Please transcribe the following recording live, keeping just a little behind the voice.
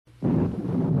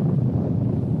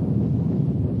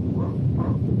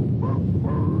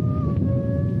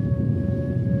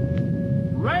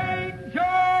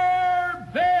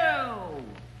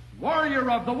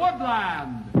of the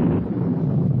Woodland.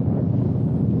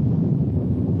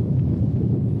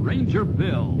 Ranger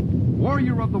Bill,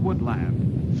 warrior of the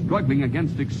woodland, struggling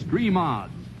against extreme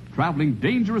odds, traveling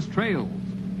dangerous trails,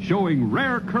 showing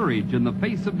rare courage in the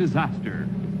face of disaster.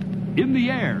 In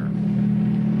the air.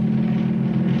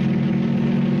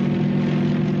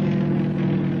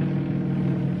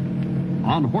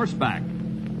 On horseback.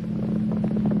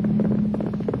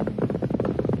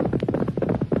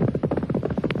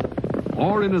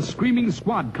 Or in a screaming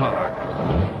squad car.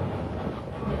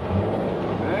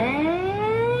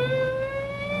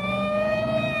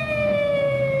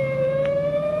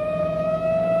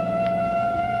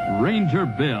 Ranger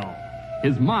Bill,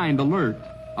 his mind alert,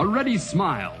 a ready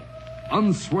smile,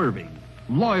 unswerving,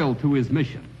 loyal to his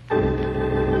mission.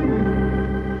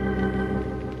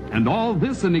 And all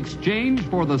this in exchange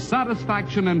for the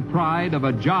satisfaction and pride of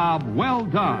a job well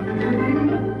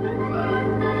done.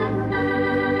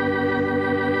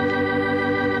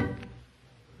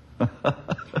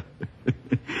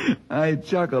 I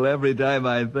chuckle every time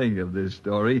I think of this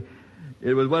story.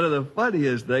 It was one of the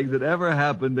funniest things that ever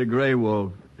happened to Grey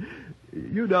Wolf.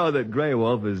 You know that Grey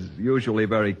Wolf is usually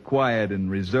very quiet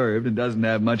and reserved and doesn't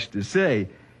have much to say.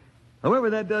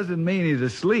 However, that doesn't mean he's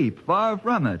asleep. Far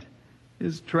from it.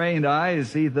 His trained eyes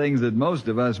see things that most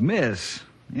of us miss.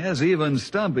 Yes, even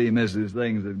Stumpy misses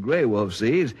things that Grey Wolf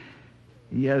sees.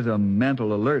 He has a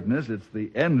mental alertness that's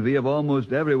the envy of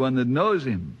almost everyone that knows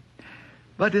him.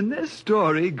 But in this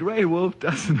story, Grey Wolf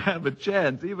doesn't have a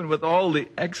chance, even with all the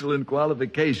excellent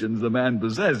qualifications the man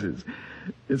possesses.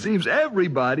 It seems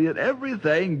everybody and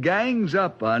everything gangs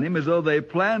up on him as though they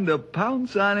planned to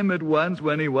pounce on him at once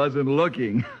when he wasn't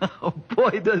looking. Oh,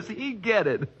 boy, does he get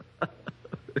it.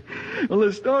 Well,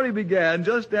 the story began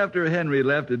just after Henry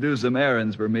left to do some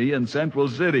errands for me in Central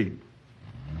City.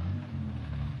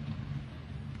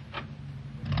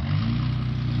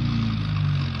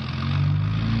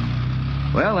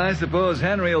 Well, I suppose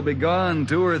Henry will be gone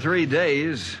 2 or 3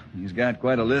 days. He's got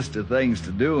quite a list of things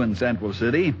to do in Central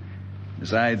City.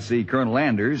 Besides see Colonel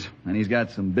Anders, and he's got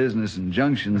some business in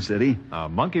Junction City.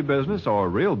 Monkey business or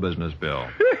real business, Bill?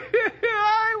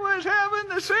 I was having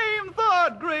the same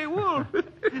thought, Grey Wolf.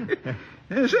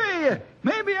 Say,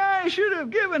 maybe I should have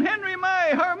given Henry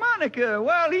my harmonica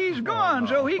while he's gone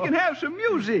so he can have some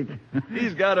music.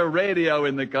 He's got a radio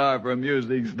in the car for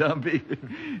music, Stumpy.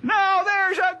 Now,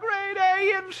 there's a great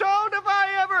A insult if I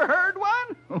ever heard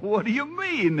one. What do you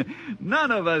mean?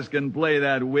 None of us can play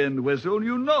that wind whistle.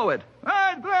 You know it.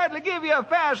 I'd gladly give you a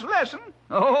fast lesson.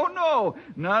 Oh, no,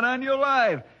 not on your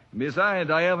life. Besides,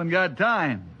 I haven't got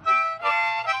time.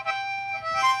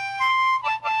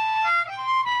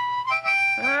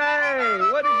 Hey,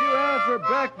 what did you have for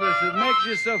breakfast that makes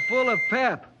you so full of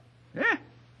pep? Eh?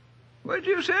 What'd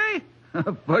you say?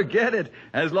 Forget it,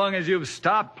 as long as you've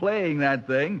stopped playing that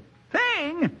thing.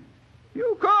 Thing?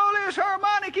 You call this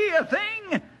harmonica a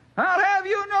thing? I'll have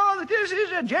you know that this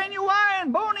is a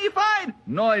genuine, bona fide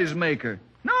noisemaker.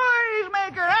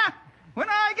 Noisemaker, huh? When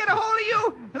I get a hold of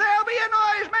you, there'll be a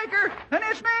noisemaker, and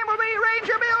its name will be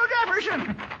Ranger Bill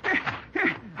Jefferson.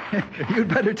 You'd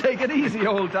better take it easy,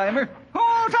 old-timer.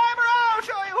 Old-timer, I'll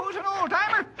show you who's an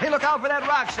old-timer. Hey, look out for that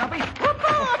rock, Stumpy.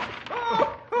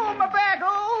 Oh, my back,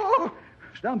 oh.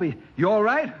 Stumpy, you all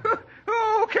right?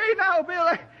 Okay now,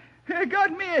 Bill. I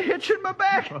got me a hitch in my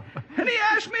back, and he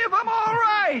asked me if I'm all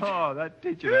right. Oh, that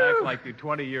teach you to act like you're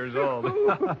 20 years old.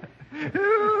 Here,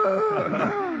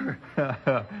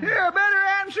 better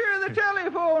answer the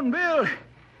telephone, Bill.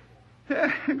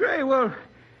 Grey Wolf,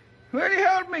 will you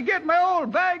help me get my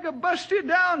old bag of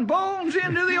busted-down bones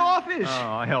into the office?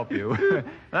 Oh, I'll help you.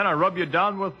 Then I'll rub you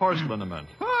down with horse liniment.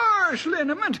 Horse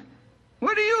liniment?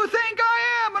 What do you think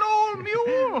I am, an old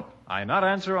mule? I not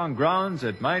answer on grounds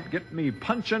it might get me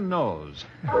punchin' nose.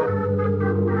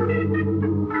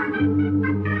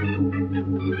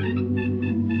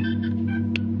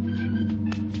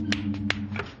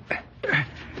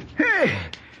 Hey,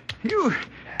 you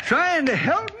trying to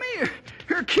help me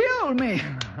or kill me?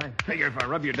 I figure if I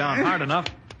rub you down hard enough,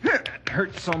 it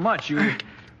hurts so much you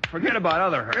forget about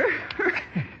other hurt.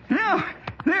 Now,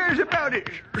 there's about as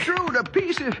shrewd a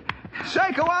piece of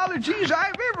psychology as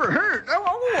I've ever heard.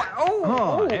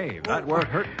 Hey, that word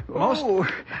hurt most. Oh,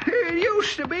 it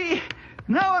used to be.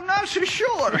 Now I'm not so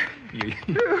sure.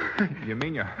 You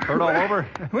mean you hurt all over?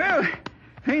 Well,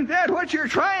 ain't that what you're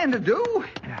trying to do?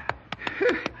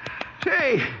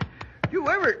 Say, you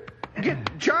ever get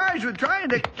charged with trying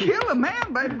to kill a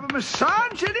man by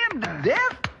massaging him to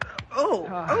death?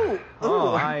 I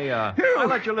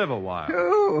let you live a while.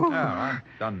 I'm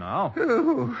done now.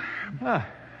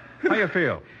 How you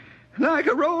feel? Like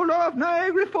a rolled-off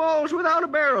Niagara Falls without a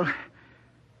barrel.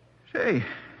 Say,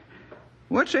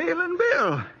 what's ailing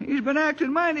Bill? He's been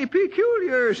acting mighty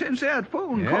peculiar since that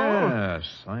phone call.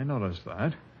 Yes, I noticed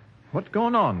that. What's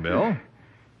going on, Bill?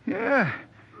 Yeah.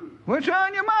 What's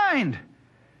on your mind?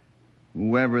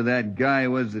 Whoever that guy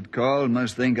was that called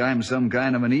must think I'm some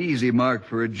kind of an easy mark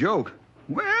for a joke.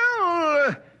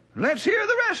 Well, let's hear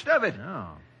the rest of it. Oh.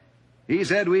 He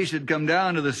said we should come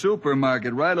down to the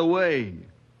supermarket right away.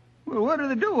 Well, what are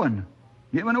they doing?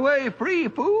 Giving away free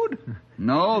food?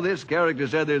 No, this character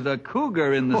said there's a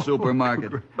cougar in the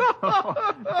supermarket.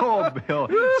 Oh, Bill,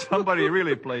 somebody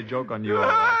really played joke on you. All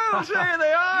right. I'll say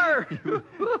they are.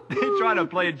 They try to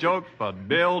play jokes, but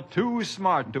Bill too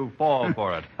smart to fall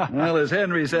for it. Well, as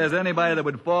Henry says, anybody that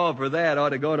would fall for that ought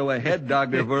to go to a head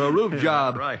doctor for a roof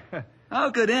job. Right.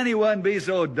 How could anyone be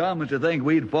so dumb as to think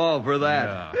we'd fall for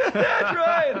that? Yeah. That's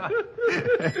right.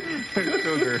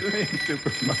 Cougar. Super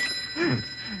smart.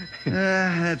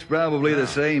 That's probably the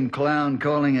same clown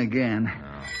calling again.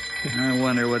 I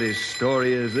wonder what his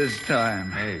story is this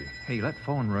time. Hey, let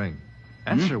phone ring.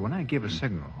 Answer when I give a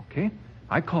signal, okay?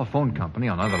 I call phone company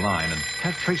on other line and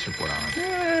have tracer put on it.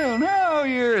 Well, now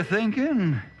you're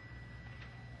thinking.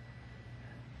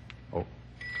 Oh.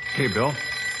 Hey, Bill.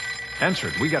 Answer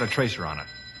it. We got a tracer on it.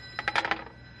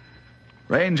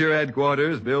 Ranger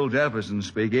headquarters, Bill Jefferson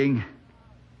speaking.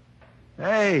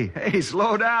 Hey,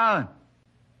 slow down.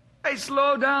 Hey,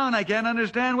 slow down. I can't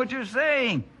understand what you're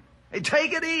saying. Hey,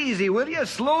 take it easy, will you?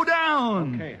 Slow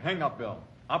down. Okay, hang up, Bill.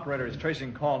 Operator is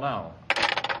tracing call now.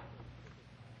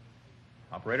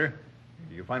 Operator,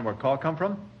 do you find where call come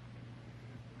from?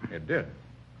 It did.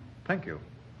 Thank you.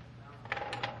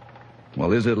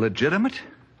 Well, is it legitimate?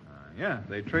 Yeah,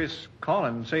 they trace call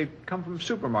and say it come from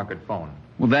supermarket phone.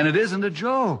 Well, then it isn't a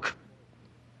joke.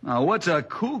 Now, what's a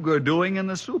cougar doing in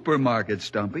the supermarket,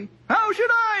 Stumpy? How should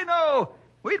I know?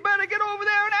 We'd better get over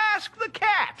there and ask the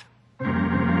cat.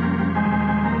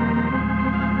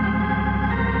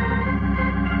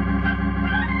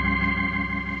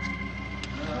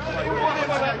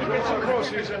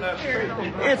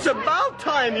 It's about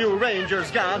time you Rangers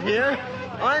got here.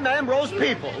 I'm Ambrose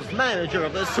Peoples, manager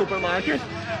of this supermarket.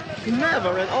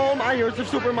 Never in all my years of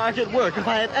supermarket work have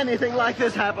I had anything like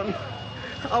this happen.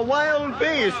 A wild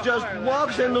beast just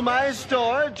walks into my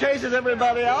store, chases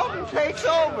everybody out, and takes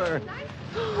over.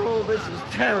 Oh, this is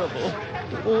terrible.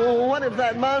 What if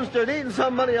that monster had eaten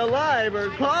somebody alive or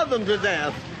clawed them to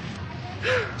death?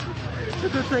 It's a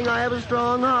good thing I have a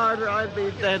strong heart, or I'd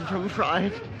be dead from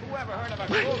fright.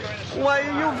 Why,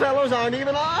 you fellows aren't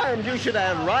even armed. You should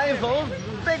have rifles,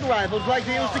 big rifles like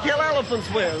they used to kill elephants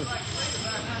with.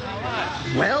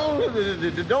 Well,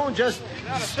 don't just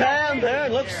stand there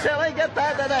and look silly. Get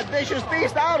that vicious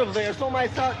beast out of there so my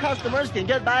customers can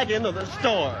get back into the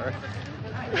store.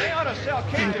 They ought to sell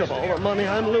Think of all the money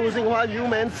I'm losing while you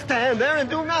men stand there and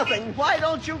do nothing. Why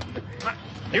don't you...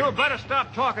 You better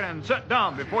stop talking and sit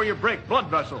down before you break blood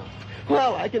vessels.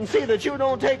 Well, I can see that you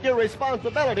don't take your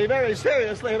responsibility very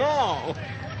seriously at all.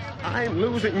 I'm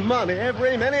losing money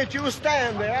every minute you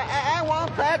stand there. I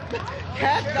want that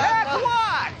cat... That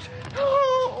what?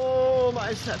 Oh,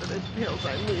 my sedative pills.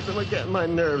 I need them again. My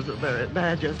nerves are very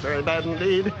bad, yes, very bad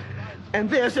indeed. And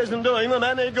this isn't doing them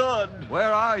any good.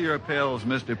 Where are your pills,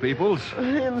 Mr. Peoples?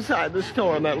 Inside the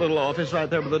store in that little office right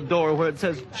there by the door where it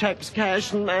says checks,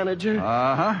 cash, and manager.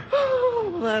 Uh-huh.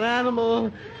 Oh, that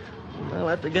animal. I'll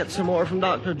have to get some more from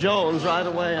Dr. Jones right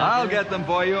away. I'll get them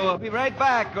for you. I'll be right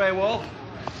back, Grey Wolf.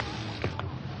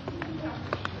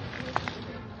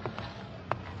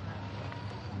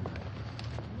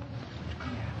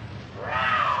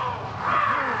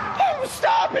 Oh,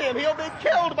 stop him! He'll be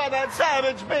killed by that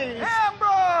savage beast.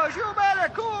 Ambrose, you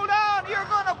better cool down. You're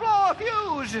going to blow a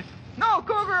fuse. No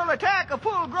cougar will attack a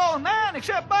full-grown man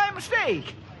except by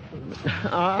mistake.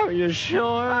 Are you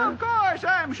sure? Of course,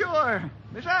 I'm sure.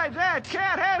 Besides that,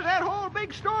 Cat has that whole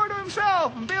big store to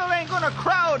himself, and Bill ain't going to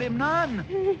crowd him none.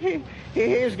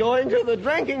 He's going to the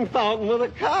drinking fountain with a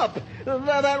cup.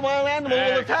 That wild animal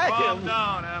will attack calm him.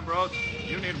 down, Ambrose.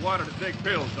 You need water to take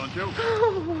pills, don't you?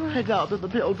 Oh, I doubt that the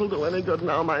pills will do any good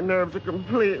now. My nerves are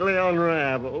completely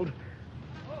unraveled.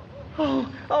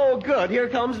 Oh, good. Here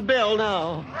comes Bill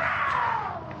now.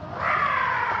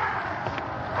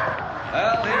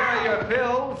 Well, here are your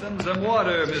pills and some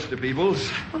water, Mr. Peebles.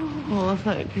 Oh,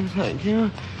 thank you, thank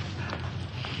you.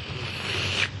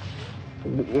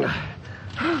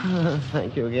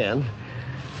 Thank you again.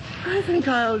 I think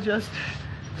I'll just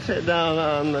sit down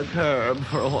on the curb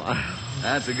for a while.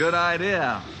 That's a good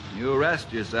idea. You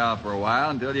rest yourself for a while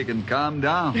until you can calm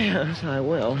down. Yes, I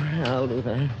will. I'll do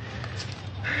that.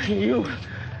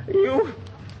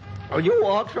 Oh, you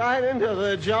walked right into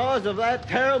the jaws of that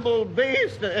terrible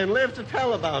beast and lived to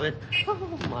tell about it. Oh,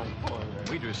 my boy.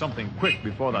 We do something quick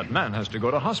before that man has to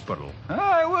go to hospital.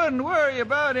 I wouldn't worry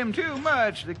about him too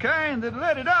much. The kind that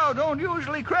let it out don't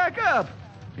usually crack up.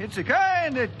 It's the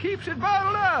kind that keeps it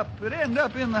bottled up that end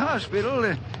up in the hospital.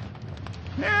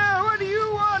 Yeah, what do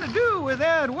you want to do with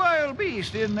that wild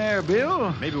beast in there,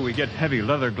 Bill? Maybe we get heavy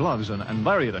leather gloves and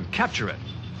bury it and capture it.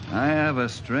 I have a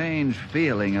strange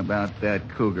feeling about that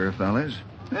cougar, fellas.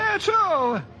 That's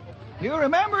so. You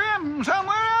remember him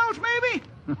somewhere else, maybe?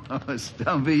 Oh,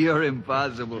 Stumpy, you're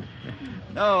impossible.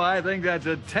 No, I think that's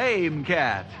a tame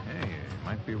cat. Hey, you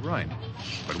might be right.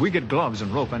 But we get gloves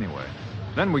and rope anyway.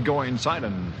 Then we go inside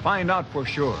and find out for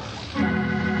sure.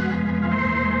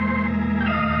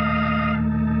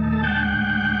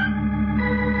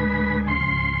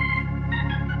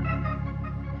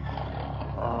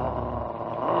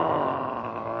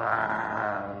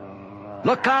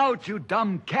 Look out, you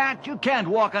dumb cat. You can't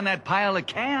walk on that pile of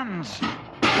cans.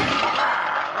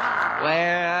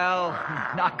 Well,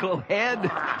 knucklehead,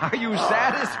 are you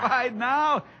satisfied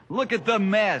now? Look at the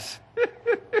mess.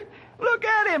 Look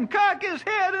at him cock his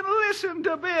head and listen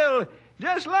to Bill,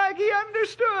 just like he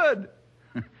understood.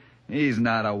 He's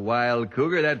not a wild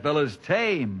cougar. That fellow's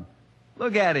tame.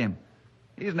 Look at him.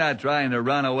 He's not trying to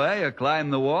run away or climb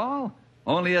the wall.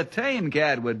 Only a tame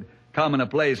cat would come in a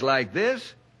place like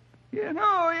this. You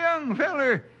know, young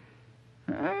feller,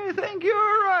 I think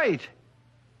you're right.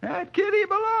 That kitty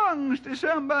belongs to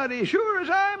somebody, sure as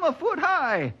I'm a foot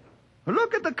high.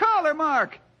 Look at the collar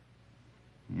mark.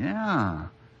 Yeah,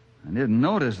 I didn't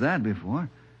notice that before.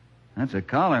 That's a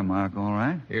collar mark, all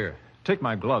right. Here, take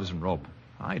my gloves and rope.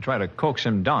 I try to coax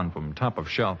him down from top of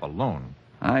shelf alone.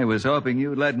 I was hoping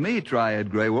you'd let me try it,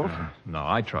 Grey Wolf. No,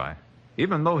 I try.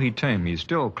 Even though he tame, he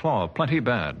still claw plenty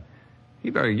bad. He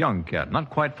very young cat,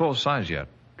 not quite full size yet.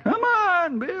 Come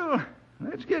on, Bill.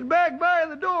 Let's get back by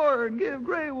the door and give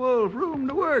Grey Wolf room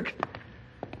to work.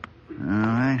 All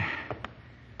right.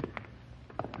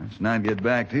 Let's not get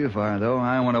back too far, though.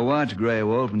 I want to watch Grey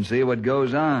Wolf and see what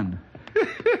goes on. So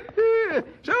do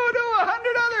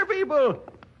 100 other people.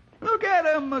 Look at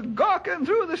them gawking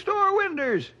through the store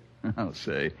windows. I'll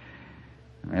say.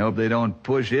 I hope they don't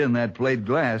push in that plate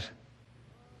glass.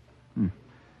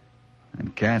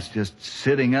 And cat's just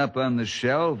sitting up on the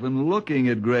shelf and looking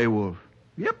at Grey Wolf.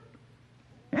 Yep.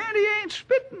 And he ain't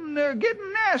spitting or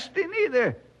getting nasty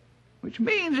neither, which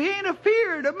means he ain't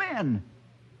afeard of men.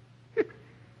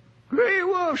 Grey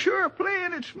Wolf sure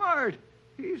playing it smart.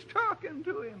 He's talking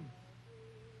to him.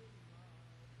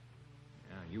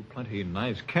 Yeah, you plenty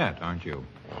nice cat, aren't you?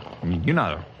 You're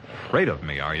not afraid of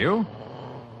me, are you?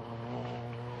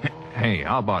 Hey,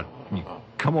 how about you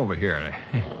come over here?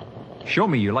 Show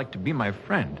me you like to be my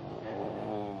friend.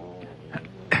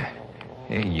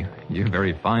 Hey, you're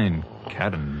very fine,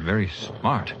 cat, and very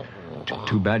smart.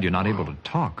 Too bad you're not able to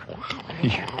talk.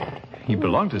 You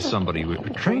belong to somebody who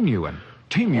would train you and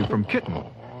tame you from kitten.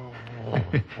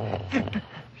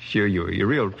 Sure, you're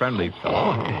real friendly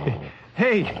fellow.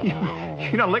 Hey,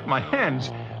 you don't lick my hands.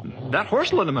 That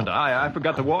horse liniment, I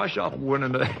forgot to wash off. We're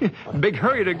in a big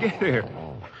hurry to get here.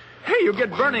 Hey, you get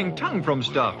burning tongue from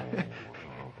stuff.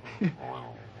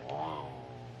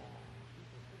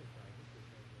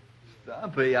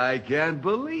 Stumpy, I can't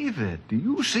believe it. Do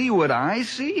you see what I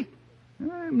see?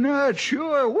 I'm not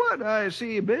sure what I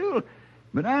see, Bill,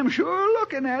 but I'm sure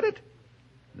looking at it.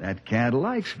 That cat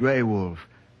likes Grey Wolf,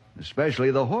 especially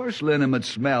the horse liniment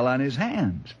smell on his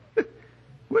hands.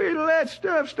 Wait till that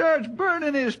stuff starts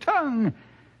burning his tongue.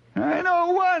 I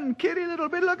know one kitty that'll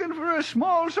be looking for a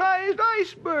small-sized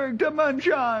iceberg to munch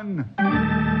on.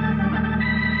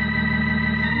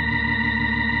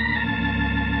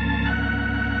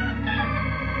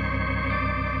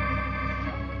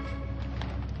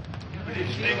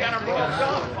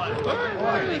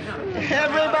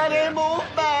 Everybody move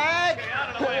back.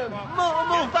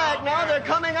 Move back now. They're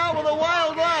coming out with a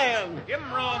wild lion. Give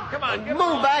him room. Come on.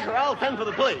 Move back or I'll send for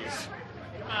the police.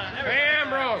 Hey,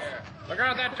 Ambrose. Look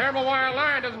out, that terrible wild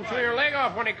lion doesn't chew your leg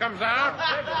off when he comes out.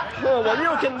 Oh, well,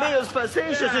 you can be as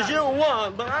facetious as you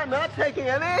want, but I'm not taking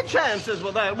any chances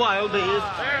with that wild beast. There,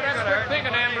 that's quick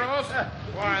thinking, Ambrose.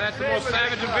 Why, that's the most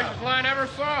savage and vicious lion I ever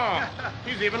saw.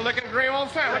 He's even licking Grey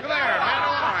Wolf's hand. Look there, man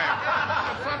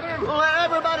alive. Well,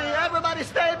 everybody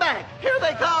stay back. Here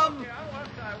they come.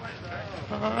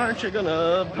 Aren't you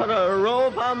gonna put a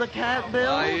rope on the cat,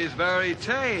 Bill? Why, he's very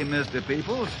tame, Mr.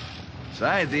 Peoples.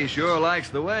 Besides, he sure likes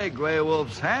the way Grey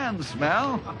Wolf's hands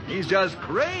smell. He's just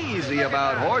crazy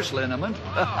about horse liniment.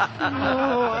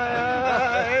 Oh,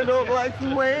 I don't like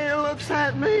the way he looks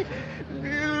at me.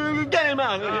 Get him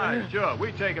out of All here. right, sure.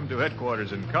 We take him to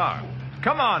headquarters in car.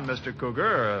 Come on, Mr.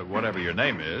 Cougar, whatever your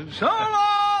name is. So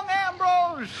long,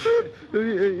 Ambrose.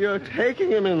 You're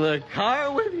taking him in the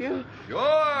car with you?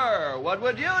 Sure. What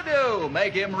would you do?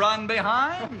 Make him run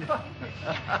behind?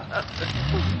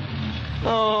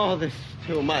 Oh, this is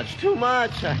too much, too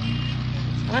much.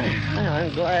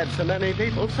 I'm glad so many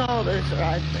people saw this, or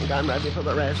I think I'm ready for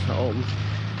the rest home.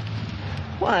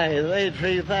 Why, they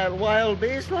treat that wild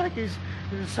beast like he's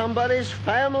somebody's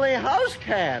family house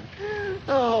cat.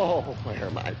 Oh, where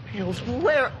are my pills?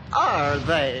 Where are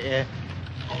they?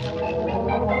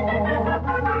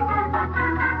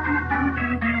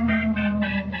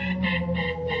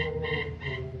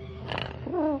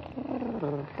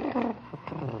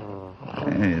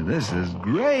 Hey, this is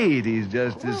great. He's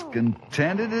just as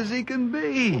contented as he can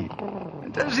be.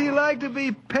 Does he like to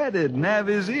be petted and have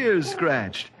his ears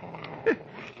scratched?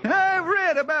 I've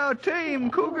read about tame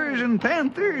cougars and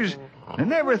panthers. I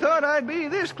never thought I'd be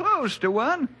this close to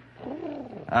one.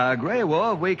 Grey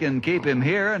Wolf, we can keep him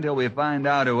here until we find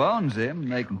out who owns him.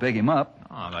 They can pick him up.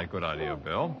 Oh, that's a good idea,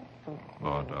 Bill.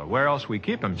 But where else we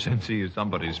keep him since he's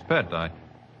somebody's pet? I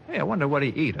wonder what he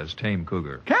eat as tame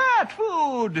cougar. Cat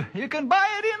food! You can buy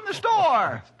it in the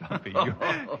store. Stumpy,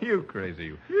 you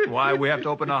crazy. Why, we have to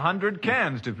open 100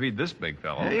 cans to feed this big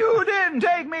fellow. You didn't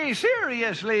take me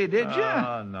seriously, did you?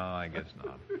 No, I guess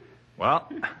not. Well,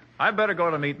 I better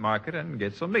go to meat market and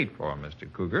get some meat for him,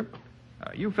 Mr. Cougar.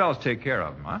 You fellas take care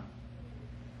of him,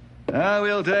 huh?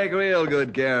 We'll take real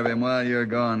good care of him while you're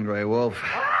gone, Grey Wolf.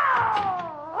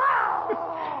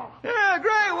 Yeah,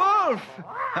 Grey Wolf!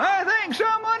 I think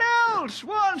someone else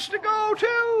wants to go,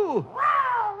 too.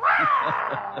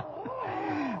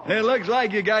 It looks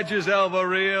like you got yourself a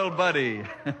real buddy.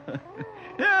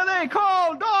 Yeah, they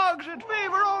call dogs that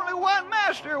favor only one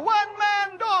master,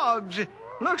 one-man dogs.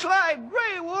 Looks like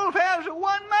Grey Wolf has a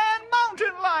one-man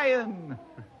mountain lion.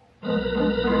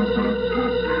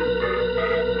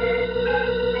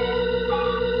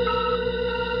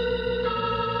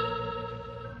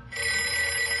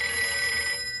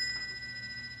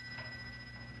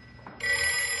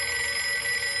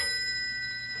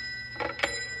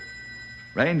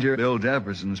 Ranger Bill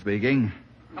Jefferson speaking.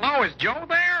 Hello, is Joe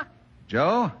there?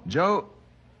 Joe?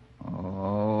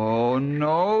 Oh,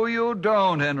 no, you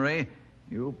don't, Henry.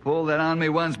 You pulled that on me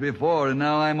once before, and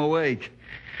now I'm awake.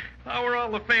 How are all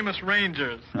the famous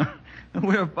rangers?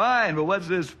 We're fine, but what's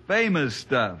this famous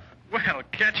stuff? Well,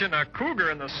 catching a cougar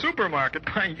in the supermarket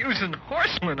by using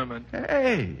horse liniment.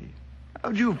 Hey,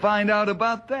 how'd you find out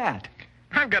about that?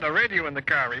 I've got a radio in the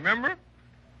car, remember?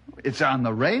 It's on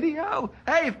the radio?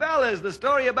 Hey, fellas, the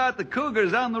story about the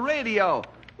cougars on the radio.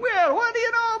 Well, what do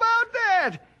you know about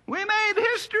that? We made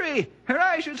history. Or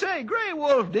I should say, Grey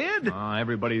Wolf did.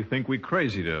 Everybody think we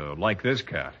crazy to like this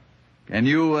cat. Can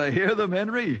you hear them,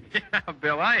 Henry? Yeah,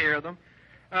 Bill, I hear them.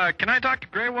 Can I talk to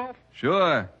Grey Wolf?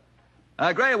 Sure.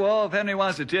 Grey Wolf, Henry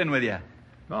wants to chin with you.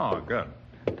 Oh, good.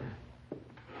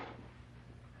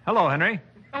 Hello, Henry.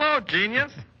 Hello,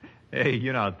 genius. Hey,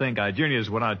 you know, think I genius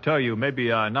when I tell you maybe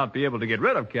not be able to get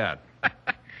rid of cat.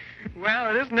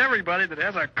 Well, it isn't everybody that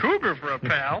has a cougar for a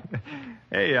pal.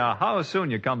 Hey, how soon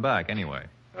you come back anyway?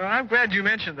 I'm glad you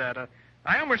mentioned that.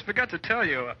 I almost forgot to tell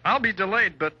you. I'll be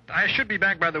delayed, but I should be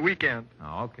back by the weekend.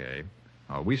 Oh, okay.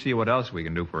 We see what else we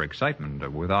can do for excitement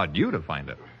without you to find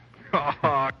it.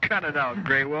 Oh, cut it out,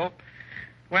 Grey Wolf.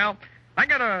 Well, I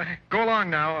gotta go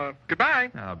along now. Goodbye.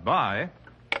 Bye.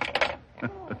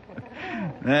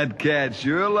 That cat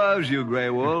sure loves you,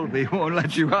 Grey Wolf. He won't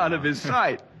let you out of his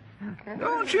sight.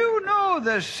 Don't you know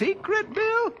the secret,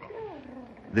 Bill?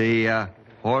 The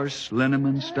horse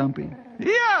liniment, Stumpy?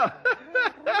 Yeah.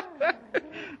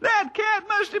 That cat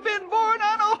must have been born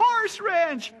on a horse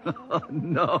ranch. Oh,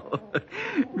 no.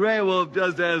 Grey Wolf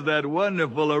just has that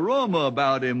wonderful aroma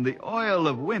about him. The oil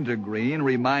of wintergreen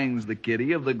reminds the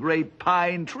kitty of the great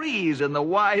pine trees and the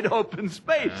wide open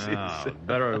spaces.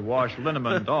 Better wash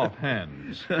liniment off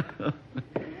hands.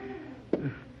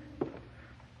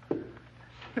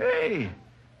 Hey,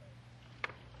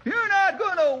 you're not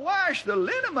going to wash the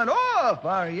liniment off,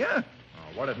 are you?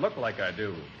 What'd it look like I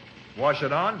do? Wash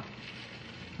it on?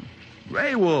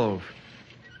 Grey Wolf,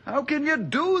 how can you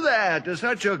do that to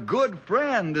such a good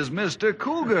friend as Mr.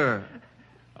 Cougar?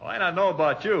 Well, I don't know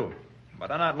about you, but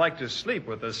I not like to sleep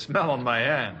with the smell on my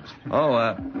hands.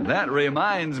 Oh, that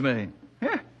reminds me.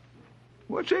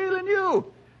 What's ailing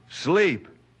you? Sleep.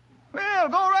 Well,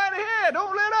 go right ahead.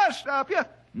 Don't let us stop you.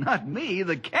 Not me,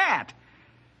 the cat.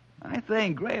 I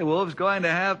think Grey Wolf's going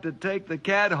to have to take the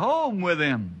cat home with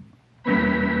him.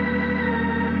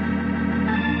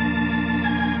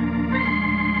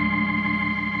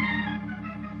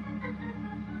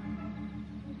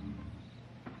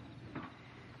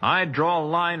 I draw a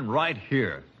line right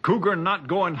here. Cougar not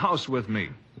going house with me.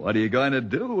 What are you going to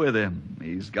do with him?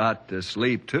 He's got to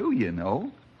sleep too, you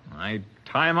know. I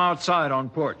tie him outside on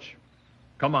porch.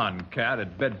 Come on, cat,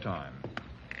 at bedtime.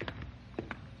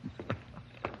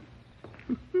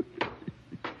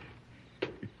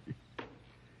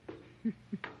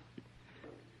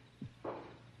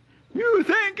 You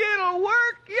think it'll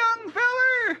work, young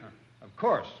feller? Of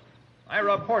course. I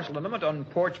rub horse liniment on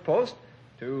porch post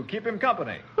to keep him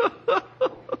company.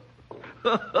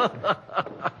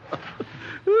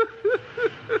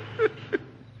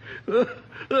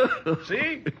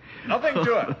 See? Nothing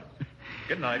to it.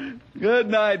 Good night. Good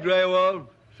night, Grey Wolf.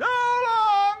 So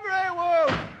long, Grey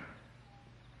Wolf.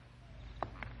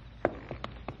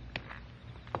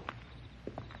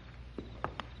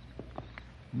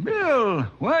 Bill,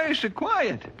 why is it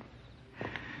quiet?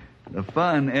 The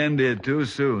fun ended too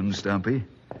soon, Stumpy.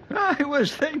 I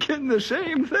was thinking the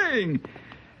same thing.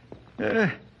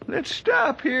 Let's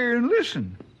stop here and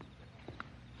listen.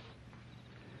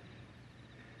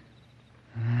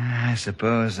 I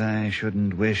suppose I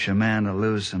shouldn't wish a man to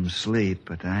lose some sleep,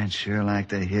 but I'd sure like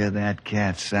to hear that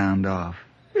cat sound off.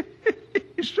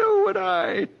 So would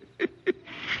I.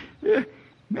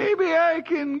 Maybe I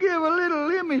can give a little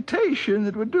imitation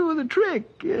that would do the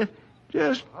trick.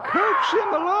 Just coax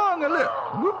him along a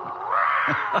little.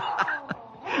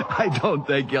 I don't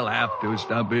think you'll have to,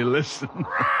 Stumpy. Listen.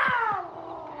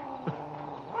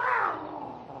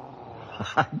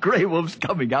 Grey Wolf's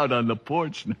coming out on the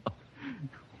porch now.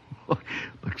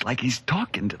 Looks like he's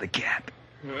talking to the cat.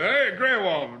 Hey, Grey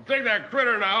Wolf, take that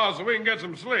critter in the house so we can get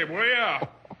some sleep, will ya?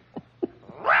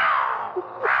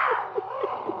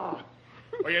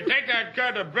 Will you take that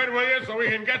cat to bed with you so we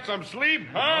can get some sleep,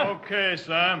 huh? Okay,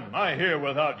 Sam. I hear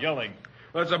without yelling.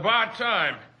 Well, it's about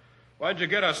time. Why'd you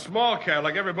get a small cat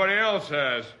like everybody else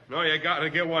has? No, you got to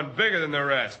get one bigger than the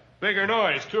rest. Bigger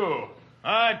noise, too.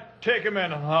 I'd take him in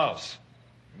the house.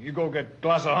 You go get a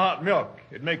glass of hot milk.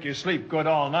 It'd make you sleep good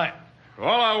all night.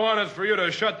 All I want is for you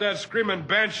to shut that screaming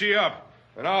banshee up,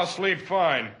 and I'll sleep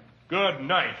fine. Good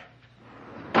night.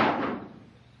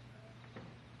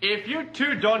 If you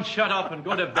two don't shut up and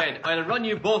go to bed, I'll run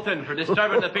you both in for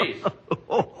disturbing the peace.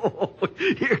 Oh,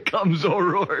 here comes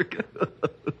O'Rourke.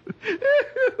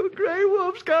 Grey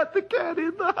Wolf's got the cat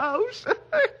in the house.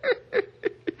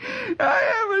 I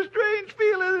have a strange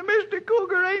feeling that Mr.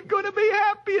 Cougar ain't going to be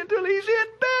happy until he's in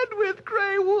bed with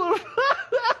Grey Wolf.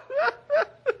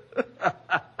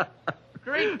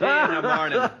 Great day in the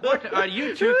morning. What are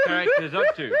you two characters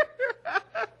up to?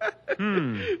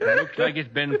 Looks like it's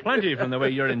been plenty from the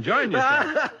way you're enjoying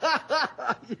yourself.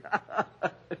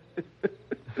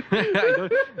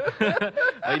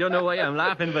 I don't know why I'm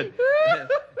laughing, but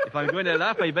if I'm going to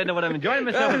laugh, I better know what I'm enjoying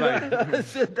myself about.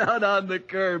 Sit down on the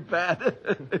curb, Pat,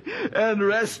 and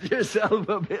rest yourself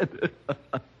a bit.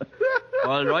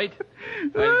 All right.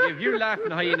 I'll give you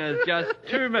laughing hyenas just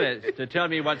 2 minutes to tell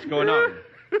me what's going on.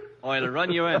 I'll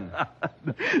run you in.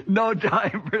 No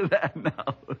time for that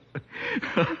now.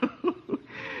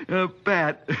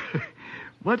 Pat,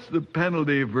 what's the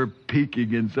penalty for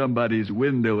peeking in somebody's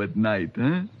window at night,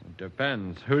 huh?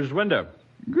 Depends. Whose window?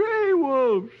 Grey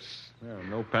Wolf's. Well,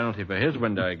 no penalty for his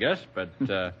window, I guess, but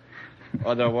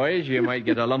otherwise you might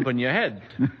get a lump in your head.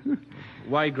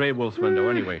 Why Grey Wolf's window,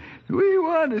 anyway? We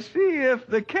want to see if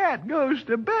the cat goes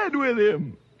to bed with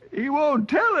him. He won't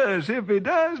tell us if he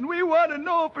does, and we want to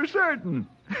know for certain.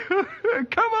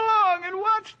 Come along and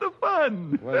watch the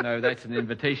fun. Well, now, that's an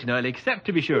invitation I'll accept,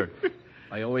 to be sure.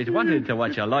 I always wanted to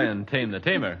watch a lion tame the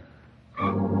tamer.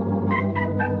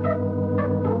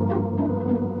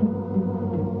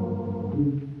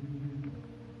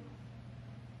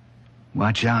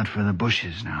 Watch out for the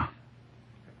bushes now.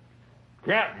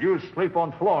 Cat, you sleep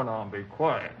on floor now and be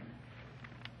quiet.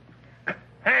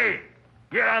 Hey,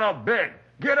 get out of bed.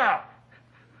 Get up.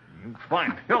 You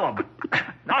fine fellow, but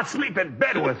not sleep in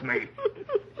bed with me.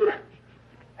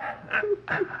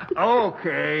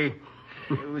 Okay.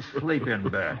 You sleep in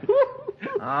bed.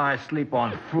 I sleep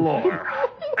on floor.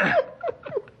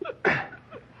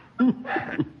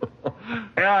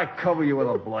 Yeah, I cover you with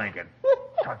a blanket.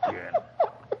 Tuck you in.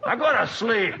 Now go to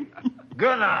sleep.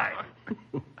 Good night.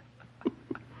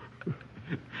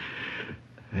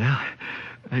 Well,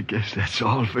 I guess that's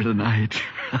all for tonight.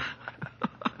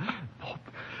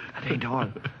 That ain't all.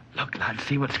 Look, lad,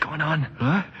 see what's going on?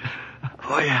 Huh?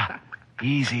 Oh, yeah.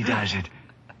 Easy does it.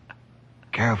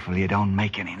 Careful you don't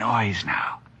make any noise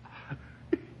now.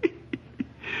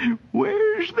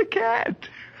 Where's the cat?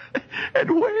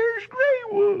 And where's Grey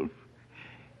Wolf?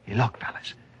 Hey, look,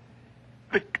 fellas.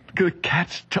 The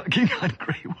cat's tugging on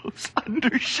Grey Wolf's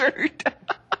undershirt.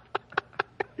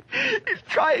 He's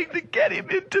trying to get him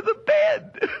into the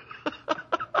bed.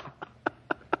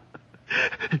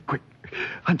 Quick,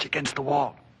 hunch against the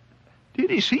wall. Did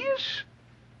he see us?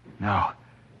 No.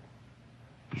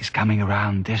 He's coming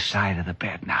around this side of the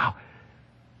bed now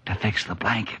to fix the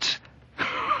blankets.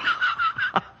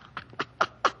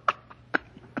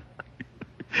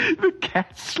 The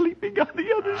cat's sleeping on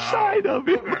the other side of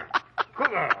him.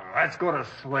 Cougar, let's go to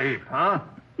sleep, huh?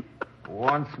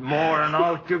 Once more and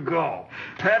out you go.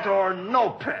 Pet or no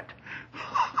pet.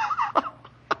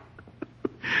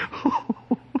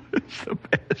 It's the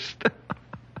best.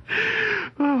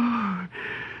 Oh,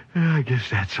 I guess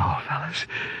that's all, fellas.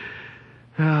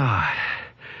 Oh,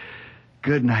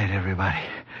 good night, everybody.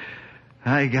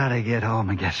 I gotta get home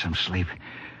and get some sleep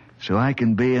so I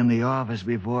can be in the office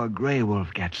before Grey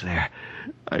Wolf gets there.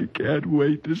 I can't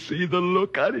wait to see the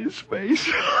look on his face.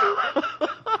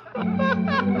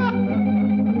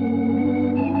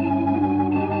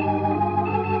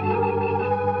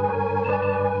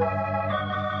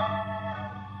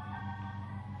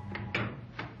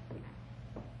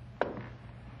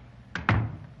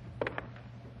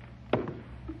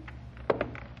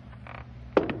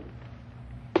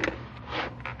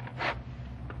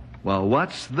 Well,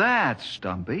 what's that,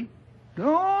 Stumpy?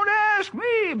 Don't ask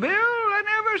me, Bill. I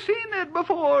never seen it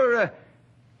before.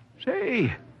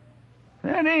 Say,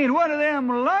 that ain't one of them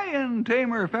lion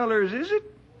tamer fellers, is it?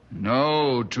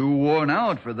 No, too worn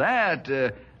out for that.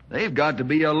 They've got to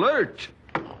be alert.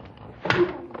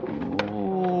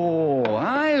 Oh,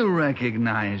 I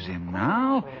recognize him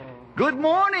now. Good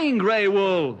morning, Grey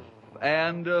Wolf.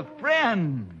 And a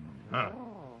friend. Huh.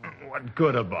 What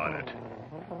good about it?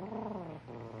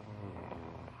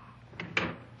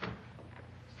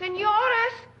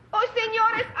 Senores,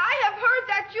 senores, I have heard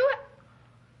that you...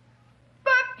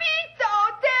 Pepito,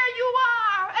 there you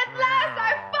are! At last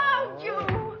I found you!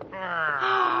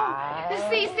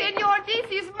 See, senor, this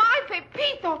is my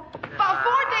Pepito. About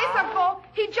 4 days ago,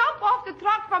 he jumped off the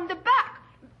truck from the back.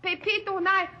 Pepito and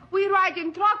I, we ride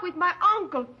in truck with my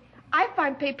uncle. I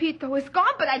find Pepito is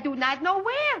gone, but I do not know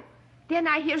where. Then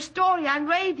I hear story on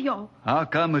radio. How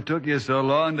come it took you so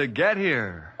long to get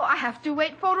here? Oh, I have to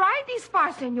wait for ride this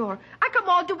far, senor. I come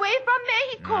all the way from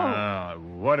Mexico.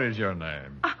 What is your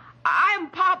name? I'm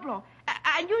Pablo.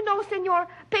 And you know, senor,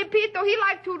 Pepito, he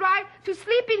like to ride to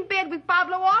sleep in bed with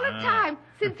Pablo all the time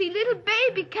since he little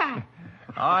baby cat.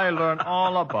 I learned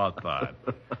all about that.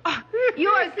 You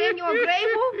are Senor Grey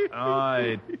Wolf?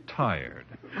 I tired.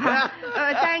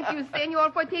 Thank you,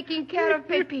 senor, for taking care of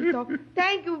Pepito.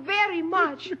 Thank you very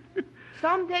much.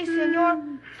 Someday,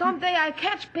 senor, someday I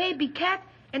catch baby cat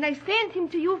and I send him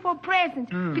to you for present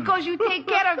because you take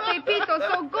care of Pepito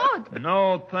so good.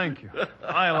 No, thank you.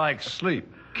 I like sleep.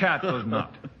 Cat does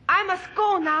not. I must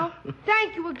go now.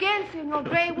 Thank you again, Senor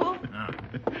Grey Wolf.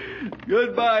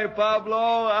 Goodbye,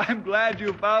 Pablo. I'm glad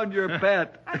you found your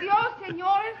pet. Adios,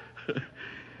 senores.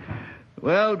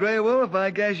 Well, Grey Wolf, I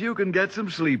guess you can get some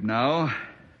sleep now.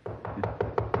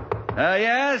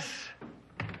 Yes?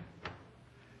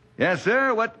 Yes,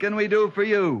 sir. What can we do for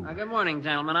you? Good morning,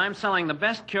 gentlemen. I'm selling the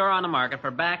best cure on the market for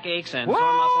backaches and Whoa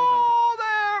sore muscles.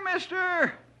 there,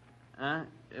 mister.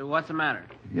 What's the matter?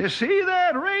 You see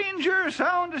that ranger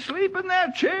sound asleep in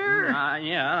that chair?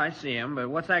 Yeah, I see him, but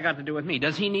what's that got to do with me?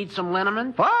 Does he need some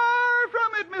liniment? Far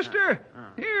from it, mister.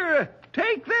 Here,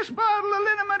 take this bottle of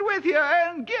liniment with you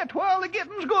and get while the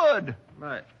getting's good.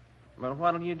 But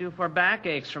what'll you do for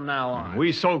backaches from now on?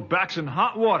 We soak backs in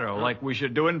hot water like we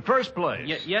should do in first place.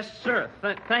 Yes, sir.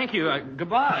 Thank you.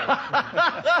 Goodbye.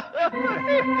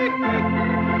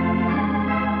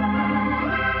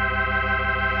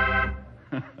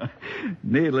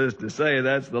 Needless to say,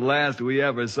 that's the last we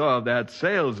ever saw of that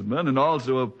salesman and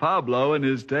also of Pablo and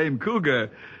his tame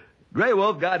cougar. Grey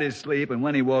Wolf got his sleep, and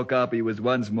when he woke up, he was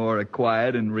once more a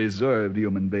quiet and reserved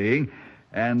human being.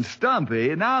 And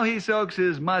Stumpy, now he soaks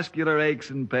his muscular aches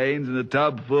and pains in a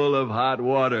tub full of hot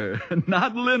water,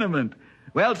 not liniment.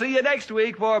 Well, see you next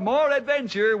week for more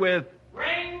adventure with...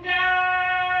 Ranger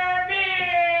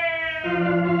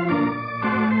Bill!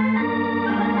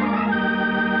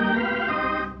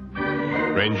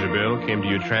 Ranger Bill came to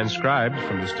you transcribed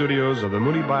from the studios of the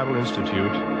Moody Bible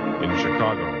Institute in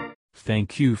Chicago.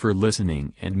 Thank you for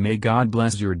listening, and may God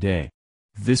bless your day.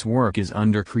 This work is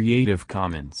under Creative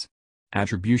Commons.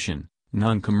 Attribution,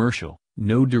 non-commercial,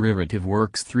 no derivative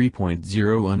works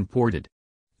 3.0 unported.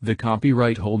 The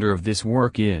copyright holder of this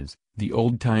work is the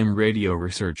Old Time Radio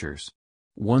Researchers.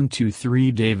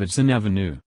 123 Davidson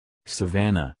Avenue,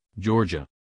 Savannah, Georgia.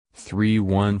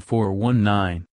 31419.